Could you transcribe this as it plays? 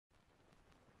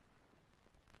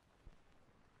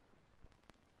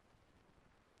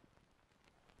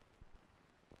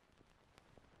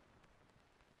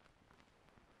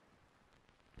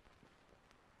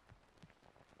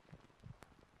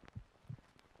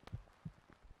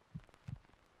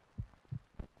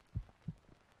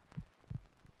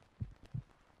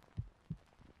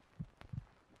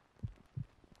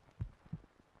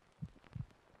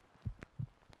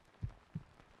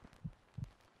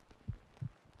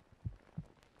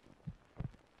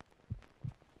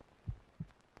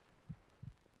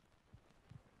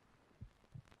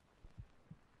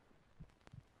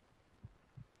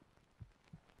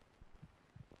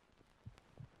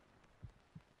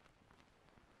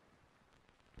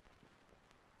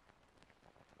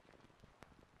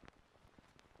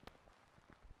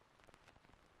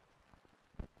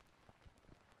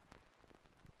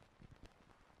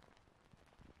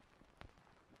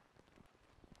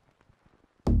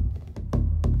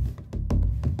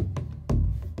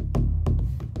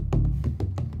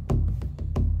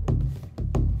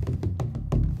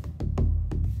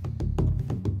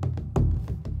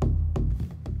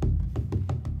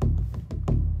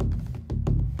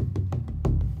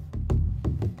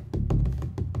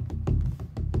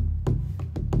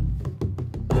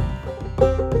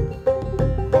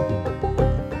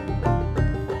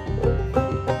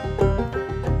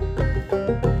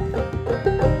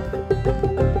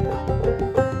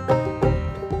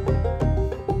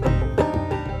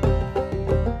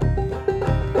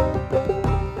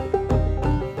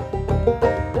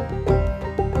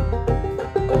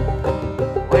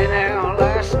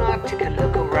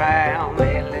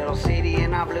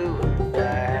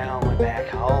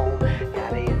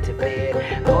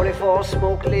all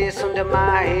smokeless under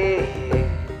my head.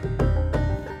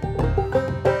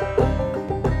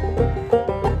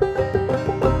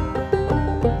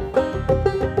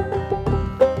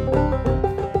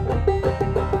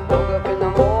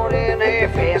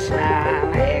 Fast 9,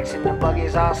 hags in the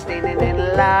buggies all standing in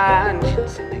line,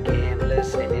 chits and the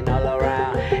gamblers standing all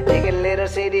around, taking little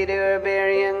Sadie to her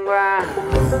burying ground.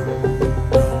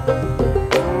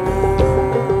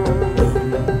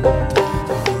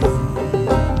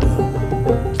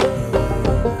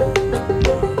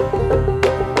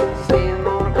 Standing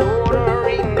on a corner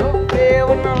reading a bill,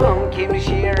 when along came the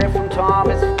sheriff from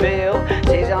Thomasville.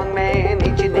 Says, young man,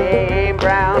 ain't your name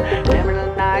Brown? Remember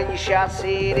the night you shot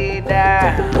Sadie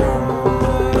down?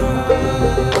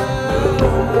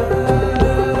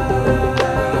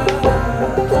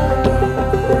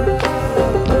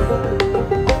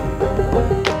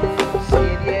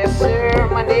 Said, yes sir,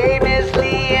 my name is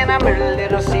Lee, and I'm a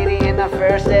little Sadie in the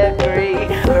first degree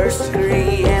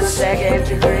and a second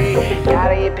degree.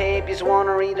 Got any papers,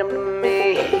 wanna read them to me?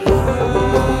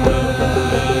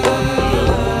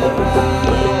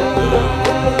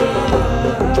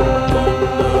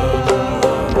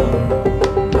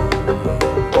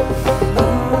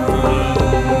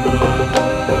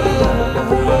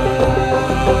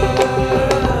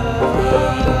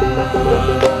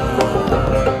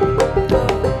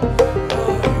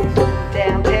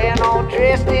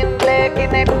 Dressed in black,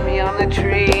 and they put me on the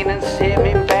train and sent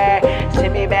me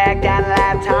back down to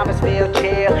that Thomasville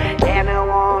jail, and I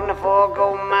want to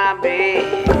forego my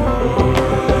bail.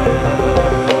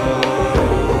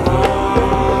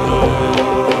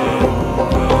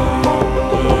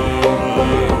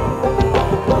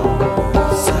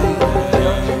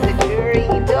 The jury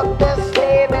took the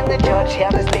stand, and the judge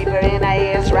held his paper in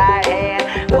his right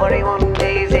hand. 41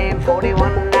 days and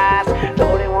 41 nights,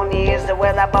 41 years to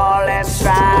wear the ball and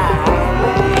strike.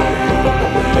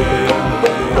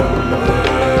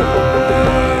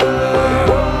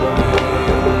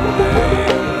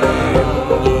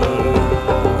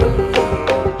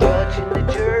 The judge and the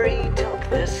jury took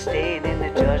the stand, and the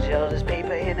judge held his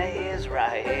paper in his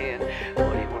right hand.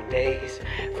 41 days,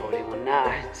 41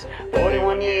 nights,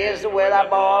 41 years to wear that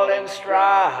ball and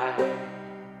strike.